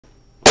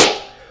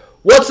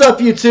What's up,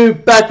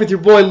 YouTube? Back with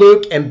your boy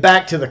Luke and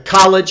back to the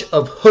College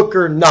of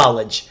Hooker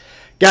Knowledge.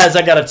 Guys,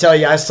 I got to tell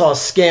you, I saw a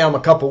scam a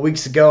couple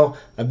weeks ago.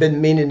 I've been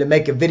meaning to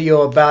make a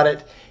video about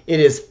it. It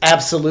is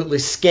absolutely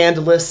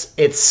scandalous.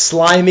 It's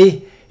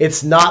slimy.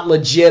 It's not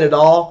legit at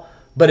all,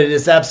 but it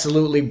is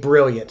absolutely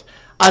brilliant.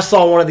 I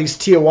saw one of these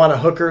Tijuana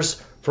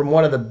hookers from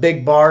one of the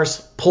big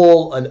bars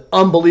pull an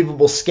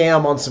unbelievable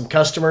scam on some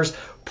customers.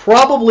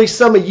 Probably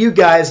some of you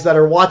guys that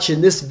are watching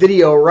this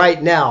video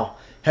right now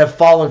have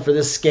fallen for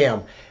this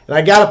scam. And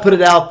I got to put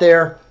it out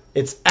there.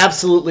 It's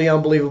absolutely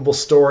unbelievable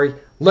story.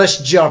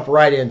 Let's jump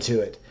right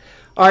into it.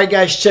 All right,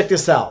 guys, check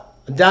this out.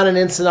 I'm down in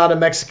Ensenada,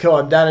 Mexico.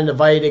 I'm down in the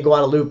Valle de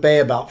Guadalupe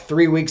about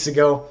 3 weeks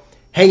ago,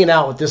 hanging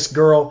out with this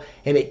girl.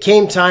 And it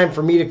came time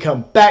for me to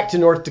come back to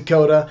North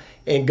Dakota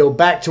and go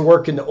back to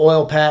work in the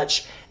oil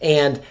patch.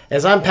 And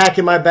as I'm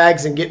packing my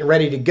bags and getting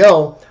ready to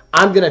go,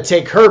 I'm going to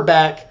take her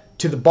back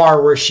to the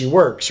bar where she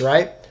works,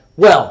 right?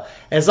 Well,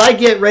 as I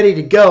get ready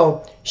to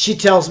go, she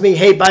tells me,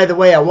 hey, by the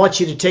way, I want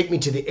you to take me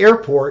to the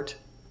airport.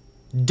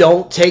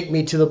 Don't take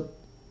me to the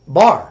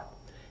bar.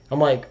 I'm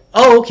like,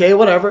 oh, okay,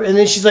 whatever. And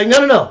then she's like,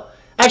 no.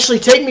 Actually,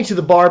 take me to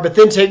the bar, but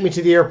then take me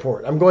to the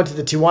airport. I'm going to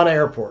the Tijuana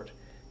airport.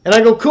 And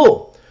I go,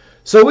 cool.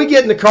 So we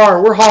get in the car,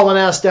 and we're hauling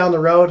ass down the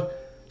road,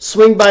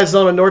 swing by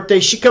Zona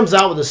Norte. She comes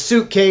out with a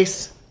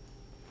suitcase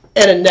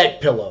and a neck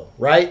pillow,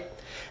 right?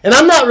 And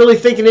I'm not really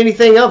thinking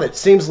anything of it.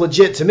 Seems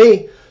legit to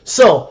me.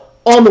 So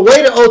on the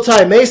way to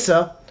Otay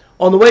Mesa,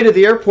 on the way to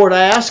the airport,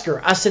 I asked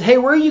her, I said, hey,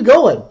 where are you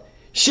going?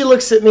 She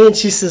looks at me and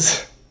she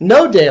says,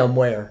 no damn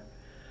where.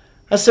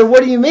 I said,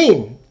 what do you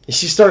mean? And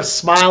she starts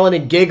smiling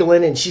and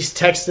giggling and she's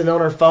texting on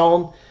her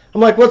phone.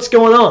 I'm like, what's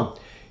going on?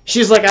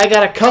 She's like, I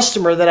got a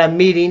customer that I'm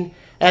meeting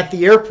at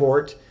the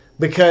airport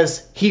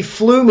because he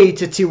flew me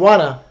to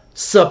Tijuana,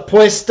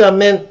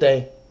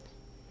 supuestamente.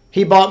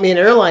 He bought me an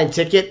airline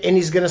ticket and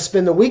he's going to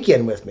spend the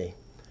weekend with me.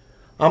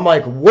 I'm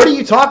like, what are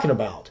you talking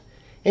about?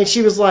 And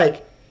she was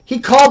like, he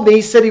called me,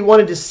 he said he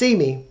wanted to see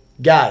me.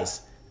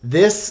 Guys,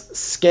 this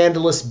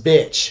scandalous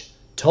bitch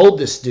told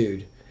this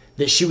dude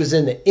that she was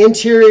in the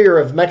interior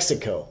of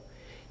Mexico.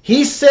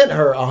 He sent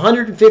her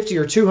 $150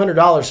 or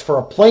 $200 for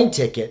a plane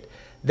ticket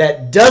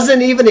that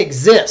doesn't even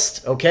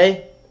exist,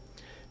 okay?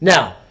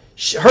 Now,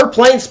 her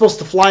plane's supposed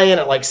to fly in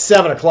at like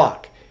 7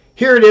 o'clock.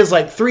 Here it is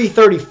like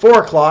 3:30,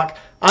 4 o'clock.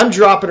 I'm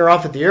dropping her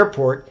off at the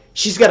airport.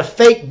 She's got a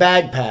fake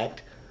bag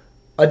packed,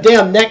 a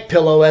damn neck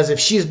pillow as if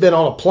she's been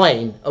on a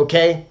plane,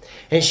 okay?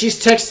 And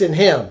she's texting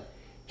him.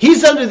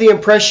 He's under the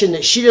impression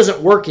that she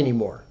doesn't work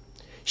anymore.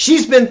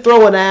 She's been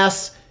throwing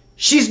ass.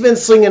 She's been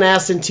slinging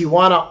ass in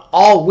Tijuana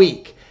all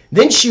week.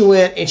 Then she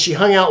went and she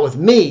hung out with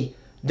me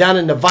down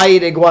in the Valle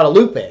de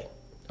Guadalupe,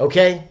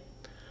 okay?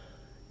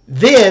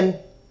 Then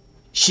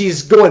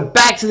she's going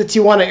back to the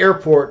Tijuana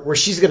airport where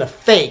she's going to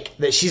fake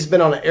that she's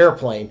been on an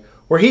airplane,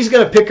 where he's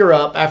going to pick her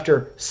up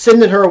after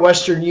sending her a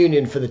Western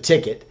Union for the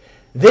ticket.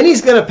 Then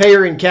he's going to pay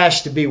her in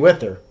cash to be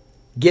with her.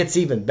 Gets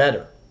even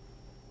better.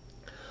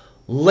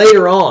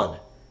 Later on,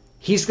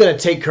 he's going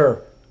to take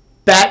her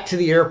back to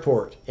the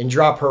airport and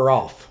drop her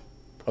off,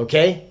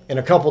 okay, in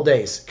a couple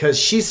days because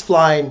she's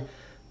flying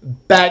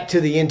back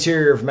to the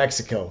interior of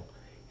Mexico.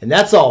 And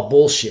that's all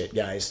bullshit,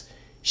 guys.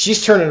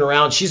 She's turning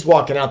around. She's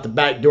walking out the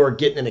back door,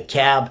 getting in a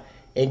cab,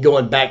 and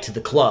going back to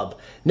the club.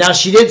 Now,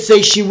 she did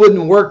say she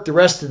wouldn't work the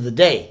rest of the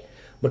day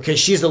because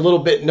she's a little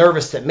bit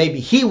nervous that maybe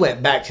he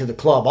went back to the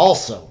club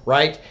also,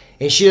 right?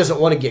 And she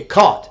doesn't want to get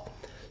caught.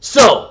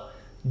 So,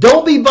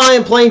 don't be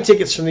buying plane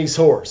tickets from these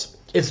whores.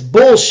 It's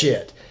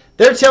bullshit.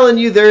 They're telling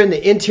you they're in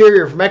the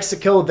interior of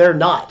Mexico. They're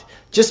not.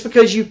 Just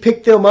because you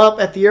pick them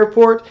up at the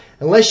airport,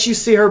 unless you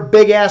see her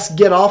big ass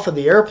get off of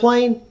the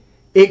airplane,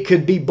 it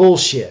could be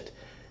bullshit.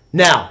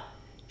 Now,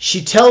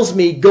 she tells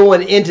me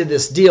going into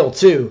this deal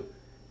too,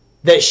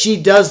 that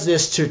she does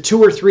this to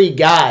 2 or 3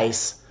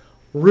 guys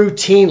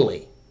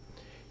routinely.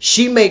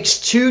 She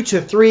makes 2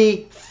 to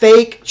 3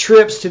 fake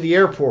trips to the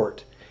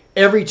airport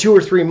every 2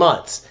 or 3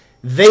 months.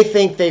 They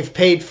think they've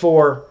paid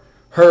for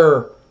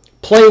her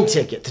plane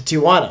ticket to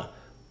Tijuana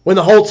when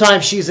the whole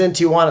time she's in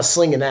Tijuana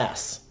slinging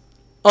ass.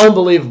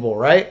 Unbelievable,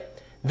 right?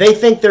 They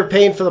think they're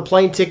paying for the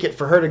plane ticket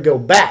for her to go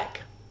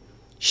back.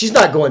 She's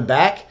not going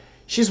back.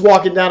 She's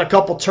walking down a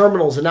couple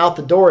terminals and out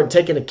the door and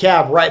taking a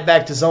cab right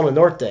back to Zona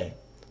Norte.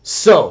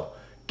 So,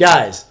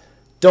 guys,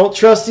 don't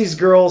trust these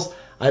girls.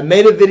 I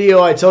made a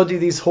video. I told you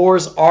these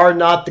whores are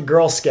not the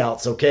Girl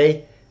Scouts,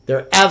 okay?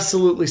 They're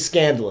absolutely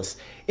scandalous.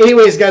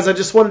 Anyways, guys, I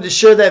just wanted to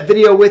share that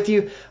video with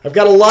you. I've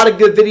got a lot of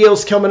good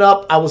videos coming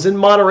up. I was in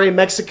Monterrey,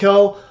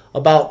 Mexico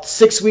about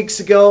 6 weeks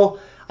ago.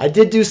 I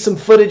did do some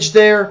footage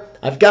there.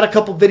 I've got a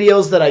couple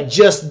videos that I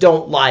just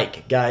don't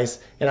like, guys.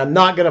 And I'm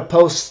not going to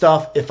post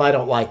stuff if I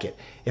don't like it.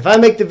 If I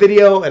make the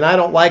video and I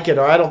don't like it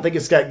or I don't think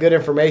it's got good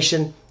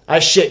information, I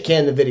shit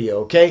can the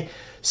video, okay?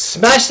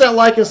 Smash that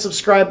like and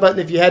subscribe button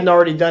if you hadn't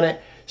already done it.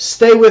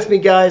 Stay with me,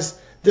 guys.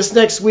 This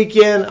next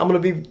weekend, I'm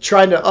going to be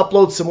trying to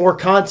upload some more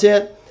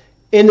content.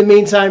 In the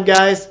meantime,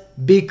 guys,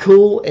 be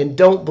cool and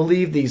don't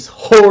believe these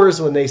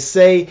whores when they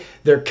say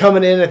they're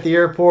coming in at the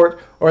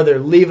airport or they're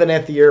leaving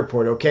at the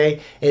airport,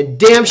 okay? And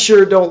damn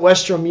sure don't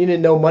Western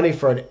Union no money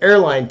for an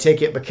airline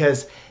ticket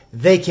because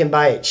they can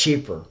buy it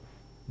cheaper.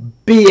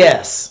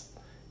 BS.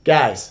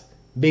 Guys,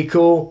 be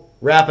cool,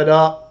 wrap it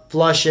up,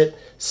 flush it,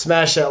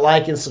 smash that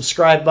like and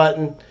subscribe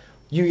button.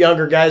 You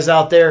younger guys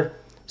out there,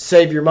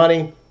 save your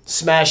money,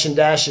 smash and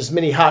dash as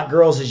many hot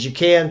girls as you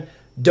can.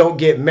 Don't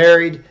get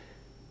married.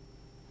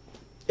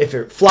 If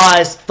it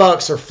flies,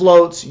 fucks, or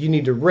floats, you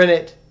need to rent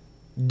it.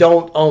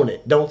 Don't own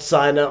it. Don't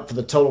sign up for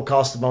the total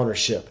cost of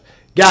ownership.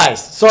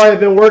 Guys, sorry I've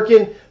been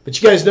working, but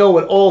you guys know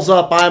when oil's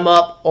up, I'm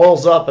up.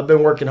 Oil's up, I've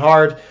been working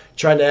hard,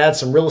 trying to add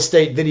some real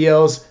estate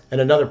videos and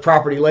another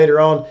property later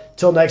on.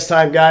 Till next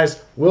time,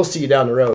 guys, we'll see you down the road.